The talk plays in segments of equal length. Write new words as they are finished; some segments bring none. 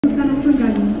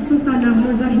Sultanah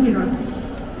Nur Zahirah.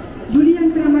 Duli yang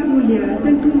teramat mulia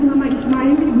Tuanku Muhammad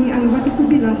Ismail ibni Al-Watiku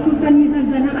Billah Sultan Mizan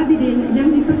Zainal Abidin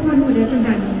yang di-Pertuan Muda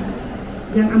Terengganu.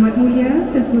 Yang amat mulia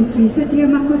Tuanku Sri Setia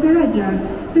Mahkota Raja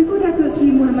Tuanku Datuk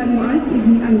Sri Muhammad Muaz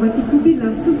ibni Al-Watiku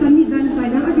Billah Sultan Mizan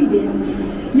Zainal Abidin.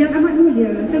 Yang amat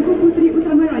mulia Tuanku Puteri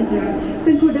Utama Raja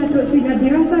Tuanku Datuk Sri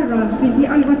Nadira Zahra binti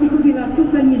Al-Watiku Billah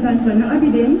Sultan Mizan Zainal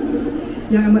Abidin.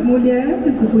 Yang amat mulia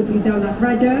Tuanku Puteri Daulat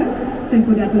Raja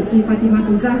Tuanku Datuk Sri Fatimah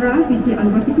Zahra binti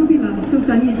Al-Watiku Billah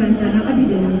Sultan Mizan Zainal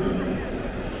Abidin.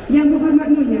 Yang berhormat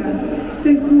mulia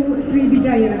Tuanku Sri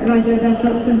Bijaya Raja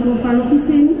Datuk Tuanku Farouk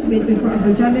Husin bin Tuanku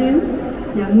Abdul Jalil.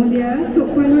 Yang mulia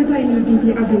Tok Puan Nur Zaini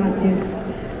binti Abdul Latif.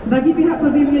 Bagi pihak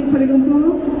Pavilion Kuala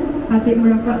Lumpur, patut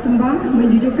merafak sembah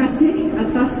menjunjung kasih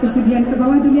atas persudian ke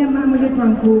bawah Duli Yang Maha Mulia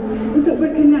Tuanku untuk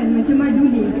berkenan mencemar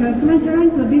duli ke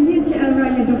Pelancaran Pavilion KL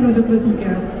Raya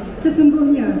 2023.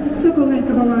 Sesungguhnya, sokongan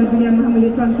ke bawah Duli Yang Maha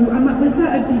Mulia Tuanku amat besar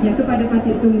artinya kepada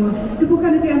patut semua.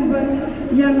 Tepukan itu yang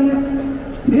Duli Yang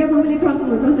Maha Mulia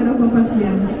Tuanku, tuan-tuan dan puan-puan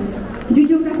sekalian.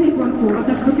 Junjung kasih Tuanku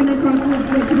atas berkenan Tuanku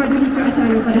mencemar duli ke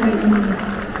acara pada hari ini.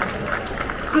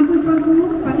 Ampun Tuanku,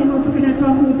 patut memperkenalkan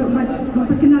Tuanku untuk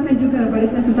memperkenalkan juga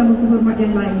barisan tetamu kehormat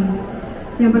yang lain.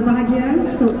 Yang berbahagia,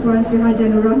 Tok Puan Sri Haja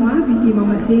Nur Rahmah binti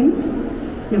Muhammad Zain.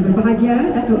 Yang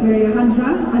berbahagia, Datuk Maria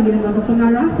Hamzah, Ahli Lembaga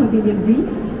Pengarah Pavilion RI.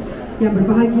 Yang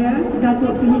berbahagia,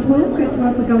 Datuk Philip Ho,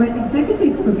 Ketua Pegawai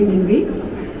Eksekutif Pavilion RI.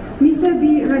 Mr.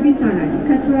 B.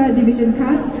 Ravintaran, Ketua Division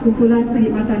Card, Kumpulan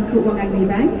Perkhidmatan Keuangan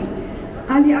Maybank.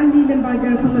 Ahli-ahli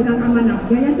Lembaga Pemegang Amanah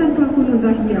Yayasan Tuanku Nur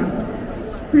Zahirah.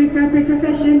 Pereka-pereka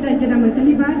fashion dan jenama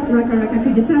terlibat, rakan-rakan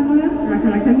kerjasama,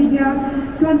 rakan-rakan media,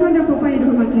 tuan-tuan dan puan-puan yang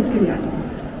dihormati sekalian.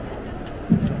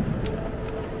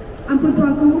 Ampun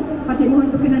Tuanku, patut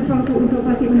mohon berkenan Tuanku untuk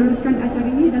patut meneruskan acara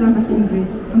ini dalam bahasa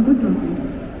Inggeris. Ampun Tuanku.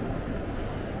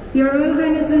 Your Royal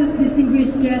Highnesses,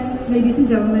 distinguished guests, ladies and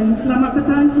gentlemen, selamat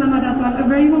petang, selamat datang, a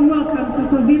very warm welcome to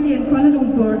Pavilion Kuala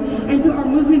Lumpur, and to our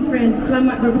Muslim friends,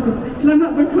 selamat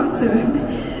berpuasa.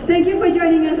 Thank you for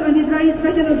joining us on this very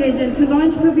special occasion to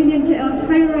launch Pavilion KL's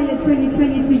Hari Raya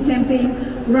 2023 campaign,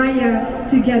 Raya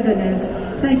Togetherness.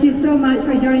 Thank you so much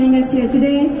for joining us here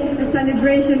today, a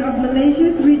celebration of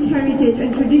Malaysia's rich heritage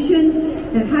and traditions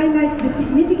that highlights the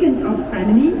significance of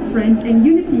family, friends and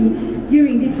unity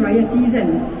during this Raya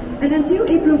season. And until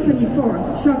April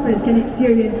 24th, shoppers can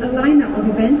experience a lineup of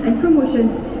events and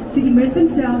promotions to immerse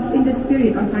themselves in the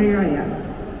spirit of Hari Raya.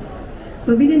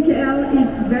 Pavilion KL is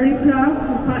very proud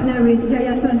to partner with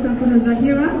Yayasan Tuanku Nur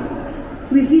Zahirah.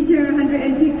 We feature a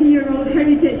 150-year-old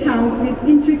heritage house with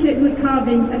intricate wood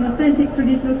carvings and authentic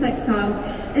traditional textiles.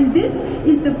 And this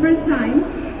is the first time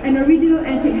an original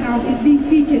antique house is being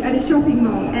featured at a shopping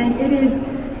mall, and it is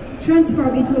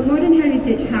transformed into a modern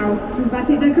heritage house through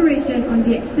batik decoration on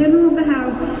the external of the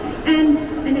house and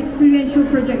an experiential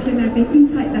projection mapping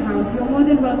inside the house. You're more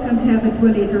than welcome to have a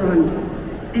tour later on.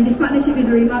 And this partnership is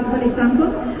a remarkable example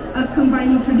of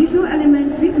combining traditional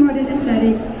elements with modern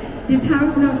aesthetics. This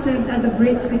house now serves as a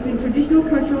bridge between traditional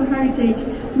cultural heritage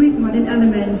with modern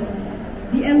elements.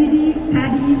 The LED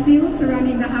paddy field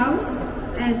surrounding the house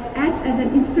acts as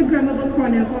an Instagrammable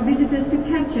corner for visitors to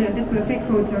capture the perfect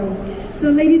photo. So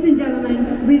ladies and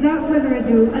gentlemen, without further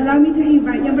ado, allow me to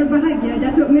invite Yang Berbahagia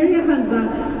Datuk Maria Hamzah,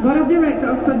 Board of Director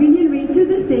of Pavilion RI, to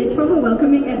the stage for her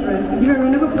welcoming address. Give her a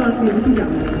round of applause, ladies and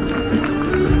gentlemen.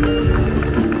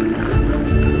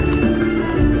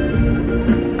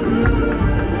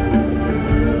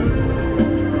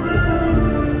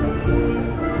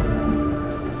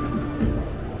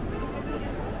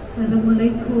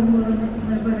 Assalamualaikum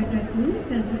warahmatullahi wabarakatuh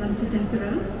dan salam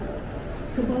sejahtera.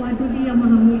 Ke bawah Duli Yang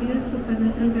Maha Mulia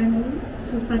Sultanah Terengganu,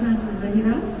 Sultanah Nur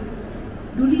Zahirah,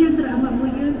 Duli Yang Teramat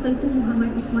Mulia Tuanku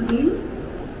Muhammad Ismail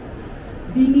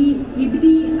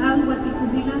ibni Al-Watiku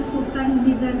Billah Sultan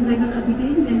Mizan Zainal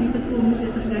Abidin yang di-Pertuan Muda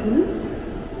Terengganu,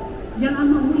 Yang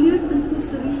Amat Mulia Tuanku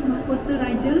Sri Mahkota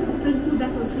Raja Tuanku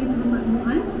Datuk Sri Muhammad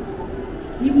Muaz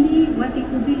ibni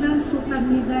Watiku Billah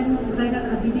Sultan Mizan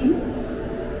Zainal Abidin,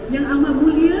 Yang Amat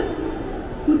Mulia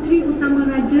Puteri Utama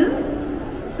Raja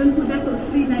Tuanku Datuk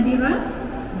Sri Nadira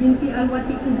binti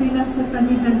Al-Watiku Billah Sultan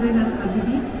Mizan Zainal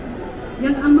Abidin,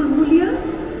 Yang Amat Mulia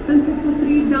Tuanku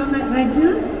Puteri Daulat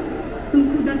Raja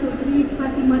Tuanku Datuk Sri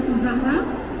Fatimah Zahra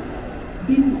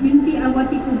binti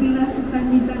Al-Watiku Billah Sultan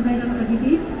Mizan Zainal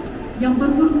Abidin, Yang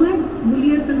berhormat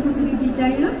Mulia Tuanku Sri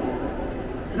Bijaya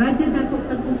Raja Datuk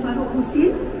Tuanku Farouk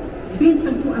Husin bin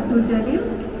Tuanku Abdul Jalil,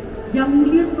 Yang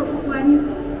Mulia Tok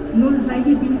Puan Nur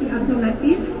Zaini binti Abdul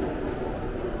Latif,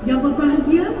 Yang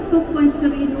berbahagia Tok Puan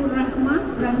Sri Nur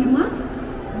Rahimah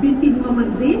binti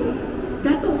Muhammad Zain,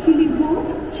 Datuk Philip Ho,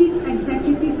 Chief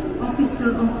Executive Officer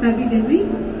Officer of Pavilion KL,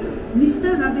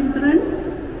 Mr. Ravindran,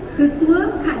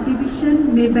 Ketua Kad Division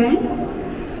Maybank,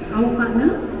 our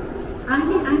partner,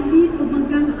 ahli-ahli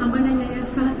pemegang amanah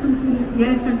Yayasan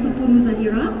Tuanku Nur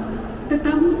Zahirah,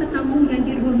 tetamu-tetamu yang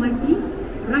dihormati,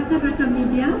 rakan-rakan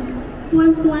media,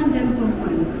 tuan-tuan dan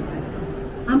puan-puan.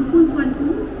 Ampun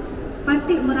tuanku,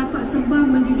 patut merafak sembah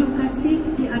menjunjung kasih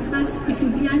di atas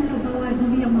kesudian ke bawah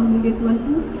duri yang maha mulia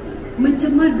tuanku,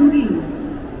 mencemar duri,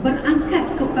 berangkat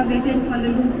ke Pavilion Kuala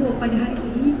Lumpur pada hari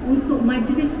ini untuk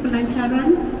majlis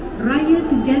pelancaran Raya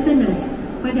Togetherness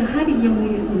pada hari yang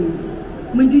mulia ini.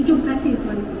 Menjunjung kasih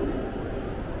tuanku.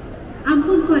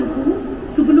 Ampun tuanku,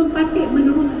 sebelum patut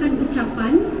meneruskan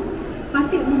ucapan,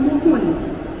 patut memohon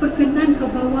perkenan ke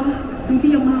bawah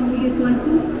duri yang maha mulia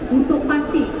tuanku untuk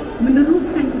patut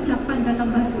meneruskan ucapan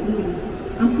dalam bahasa Inggeris.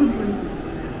 Ampun tuanku.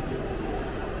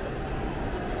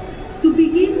 To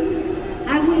begin,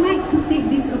 I would like to take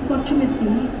this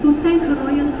opportunity to thank Her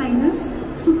Royal Highness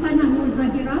Sultanah Nur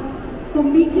Zahirah for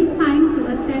making time to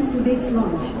attend today's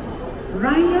launch.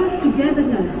 Raya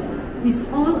Togetherness is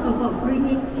all about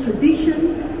bringing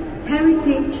tradition,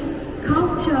 heritage,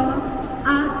 culture,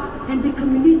 arts and the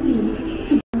community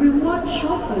to reward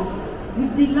shoppers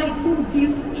with delightful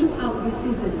gifts throughout the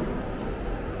season.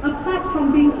 Apart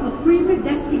from being a premier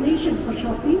destination for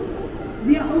shopping,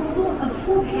 we are also a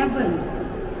food heaven,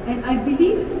 and I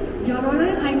believe Your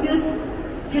Royal Highness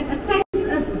can attest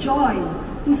us joy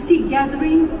to see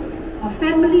gathering of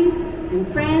families and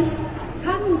friends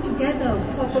coming together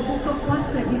for berbuka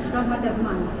puasa this Ramadan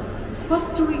month,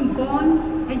 fostering bond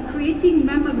and creating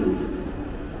memories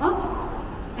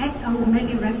at our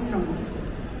many restaurants.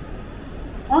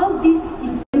 All this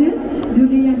in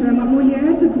Duli Yang Teramat Mulia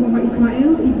Tuanku Muhammad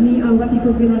Ismail Ibni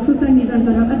Al-Watiku Bila Sultan Nizam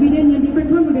Zainal Abidin yang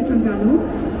di-Pertuan Muda Terengganu,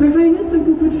 Her Highness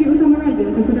Tuanku Puteri Utama Raja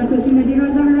Tuanku Datuk Sri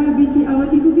Nadira Zahra binti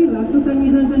Al-Watiku Bila Sultan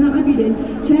Nizam Zainal Abidin,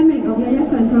 Chairman of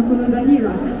Yayasan Tuanku Nur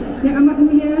Zahirah, Yang Amat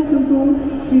Mulia Tuanku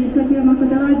Sri Satya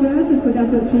Mahkota Raja Tuanku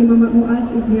Datuk Sri Muhammad Muaz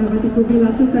Ibni Al-Watiku Bila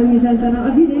Sultan Nizam Zainal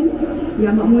Abidin,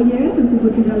 Yang Amat Mulia Tuanku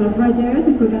Puteri Dalaf Raja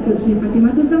Tuanku Datuk Sri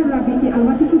Fatimah Zahra binti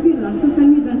Al-Watiku Bila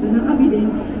Sultan Nizam Zainal Abidin,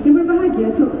 yang berbahagia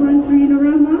Tok Puan Sri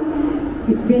Nurrahma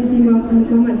binti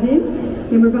Muhammad Zain,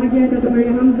 yang berbahagia Datuk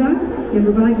Maria Hamzah, yang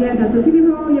berbahagia Datuk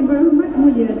Filipro, yang berhormat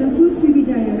mulia Tuanku Sri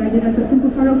Wijaya Raja Datuk Tunku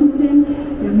Farouk Hussein,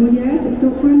 yang mulia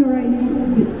Tok Puan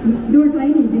Nur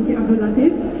Zaini binti Abdul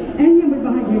Latif, and yang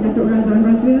berbahagia Datuk Razwan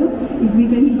Razwil. If we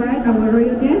can invite our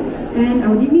royal guests and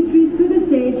our dignitaries to the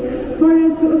stage for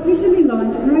us to officially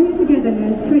launch Raya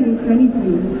Togetherness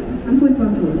 2023. Ampun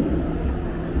tuanku.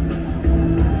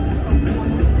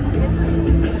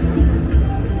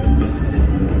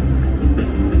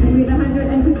 With a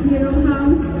 150-year-old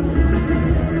house,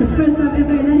 the first time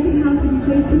ever an antique house to be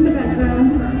placed in the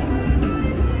background,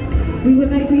 we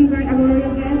would like to invite our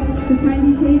royal guests to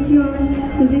kindly take your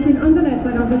position on the left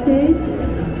side of the stage.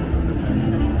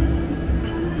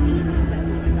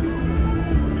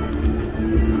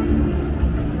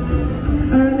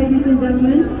 Alright, ladies and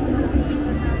gentlemen,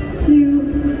 to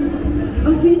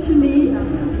officially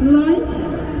launch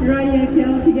Raya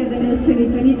KL Togetherness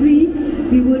 2023,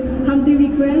 we would humbly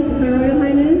request Her Royal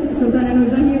Highness Sultanah Nur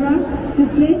Zahirah to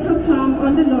place her palm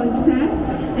on the launch pad,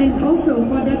 and also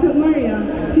for Datuk Maria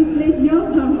to place your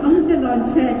palm on the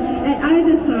launch pad at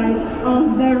either side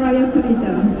of the Raya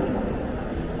Pelita.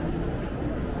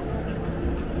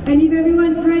 And if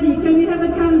everyone's ready, can we have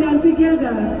a countdown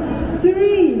together? 3,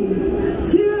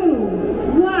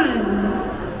 2, 1.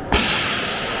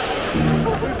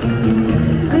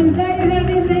 And there you have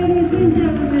it, ladies and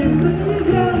gentlemen. Pavilion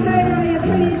KL Raya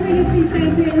 2023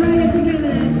 campaign Raya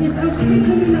Togetherness is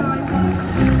officially launched.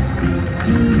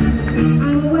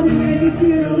 Our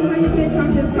 150-year-old heritage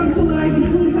house has come to life in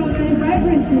full color and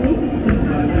vibrancy.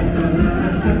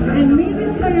 And may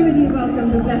this ceremony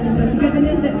welcome the blessings of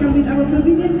togetherness that come with our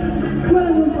Pavilion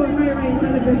Kuala Lumpur Hari Raya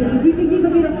celebration. If we could give a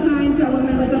bit of time to our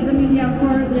members of the media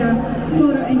for their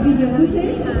photo and video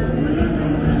footage.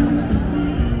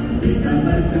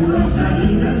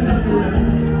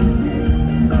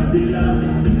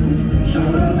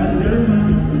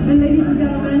 And ladies and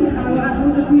gentlemen, our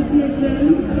utmost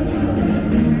appreciation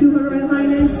to Her Royal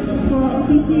Highness for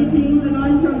officiating the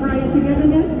launch of Raya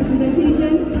Togetherness, the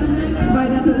presentation by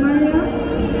Datuk Maria,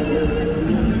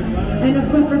 and of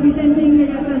course representing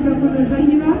Yayasan Tuanku Nur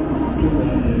Zahirah,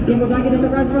 yang berbahagia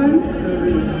Datuk Razwan,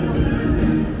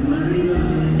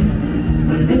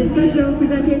 and a special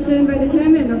presentation by the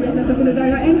Chairman of Yayasan Tuanku Nur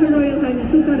Zahirah and Her Royal Highness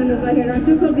Sultanah Nur Zahirah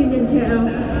to Pavilion KL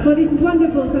for this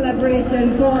wonderful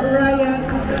collaboration for Raya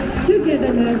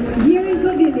Togetherness here in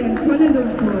Pavilion Kuala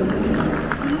Lumpur.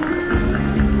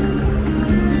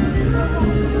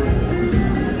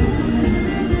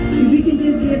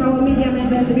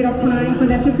 of time for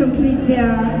them to complete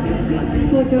their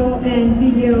photo and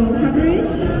video coverage.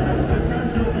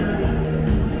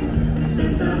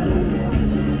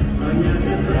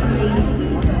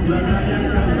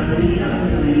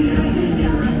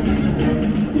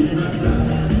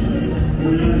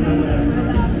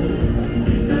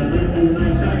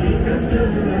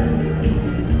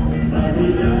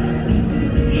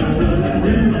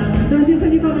 So until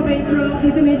 24th of April,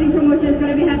 this amazing promotion is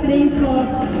going to be happening for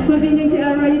Pavilion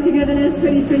KL Raya Togetherness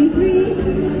 2023.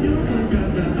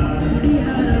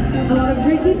 A lot of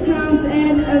great discounts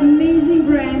and amazing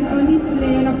brands on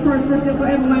display, and of course for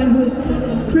everyone who's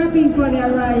prepping for their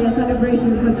Raya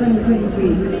celebration for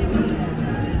 2023.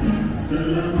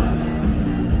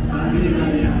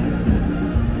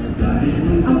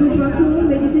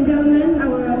 Ladies and gentlemen,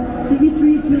 our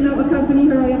dignitaries will now accompany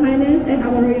Her Royal Highness and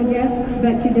our royal guests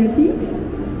back to their seats.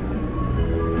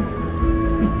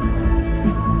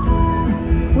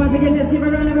 Once again, let's give a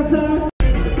round of applause